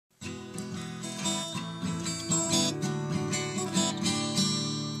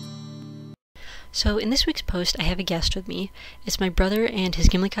So in this week's post, I have a guest with me. It's my brother, and his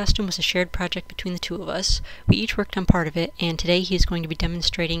Gimli costume was a shared project between the two of us. We each worked on part of it, and today he is going to be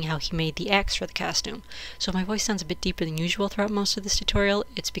demonstrating how he made the axe for the costume. So if my voice sounds a bit deeper than usual throughout most of this tutorial,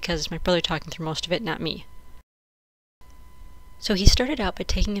 it's because it's my brother talking through most of it, not me. So he started out by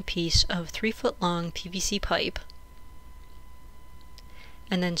taking a piece of 3-foot long PVC pipe,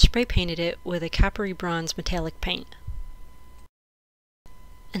 and then spray painted it with a coppery bronze metallic paint.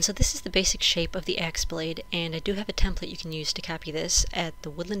 And so this is the basic shape of the axe blade, and I do have a template you can use to copy this at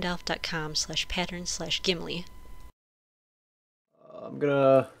the woodlandelf.com/pattern/Gimli. I'm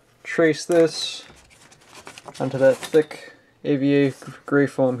gonna trace this onto that thick AVA gray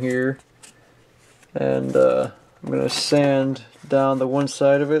foam here, and I'm gonna sand down the one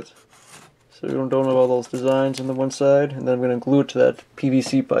side of it so we don't have all those designs on the one side, and then I'm gonna glue it to that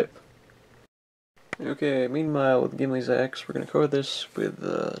PVC pipe. Okay, meanwhile with Gimli's axe, we're going to cover this with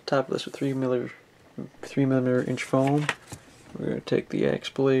top of this with 3mm inch foam. We're going to take the axe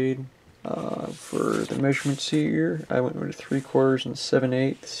blade. For the measurements here, I went with 3/4 and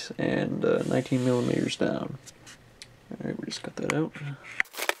 7/8 and 19mm down. Alright, we just cut that out.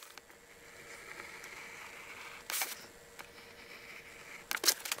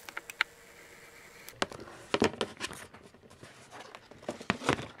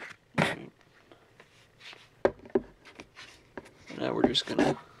 Now we're just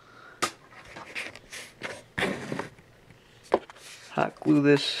gonna hot glue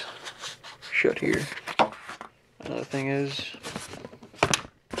this shut here. Another thing is,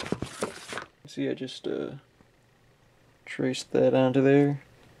 see, I just traced that onto there. I'm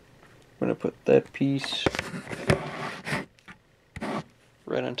gonna put that piece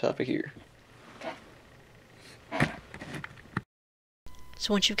right on top of here.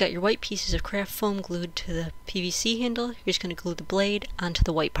 So once you've got your white pieces of craft foam glued to the PVC handle, you're just going to glue the blade onto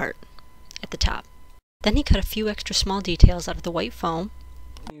the white part at the top. Then he cut a few extra small details out of the white foam.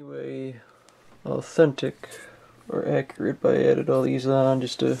 Anyway, authentic or accurate, but I added all these on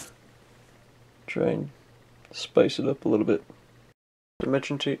just to try and spice it up a little bit. One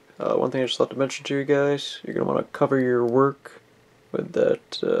thing I just thought to mention to you guys, you're going to want to cover your work with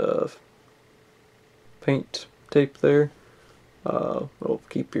that paint tape there. It'll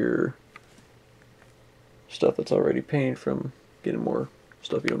keep your stuff that's already painted from getting more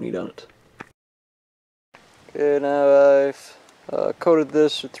stuff you don't need on it. Okay, now I've coated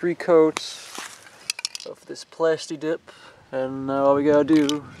this with 3 coats of this plasti dip, and now all we gotta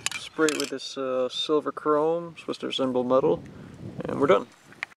do is spray it with this silver chrome, supposed to resemble metal, and we're done.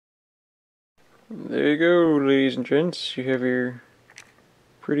 There you go, ladies and gents, you have your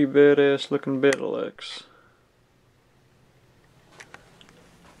pretty badass looking battle axe.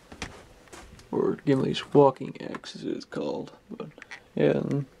 Or Gimli's walking axe as it's called. But yeah,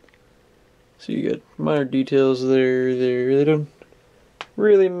 and so you got minor details there. They don't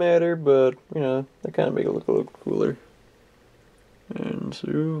really matter, but you know, they kind of make it look a little cooler. And so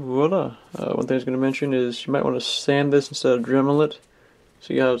voila. One thing I was going to mention is you might want to sand this instead of Dremel it.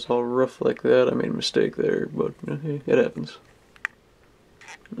 See how it's all rough like that? I made a mistake there, but it happens.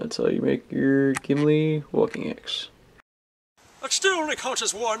 And that's how you make your Gimli walking axe. That still only counts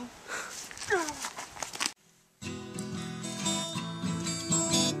as one.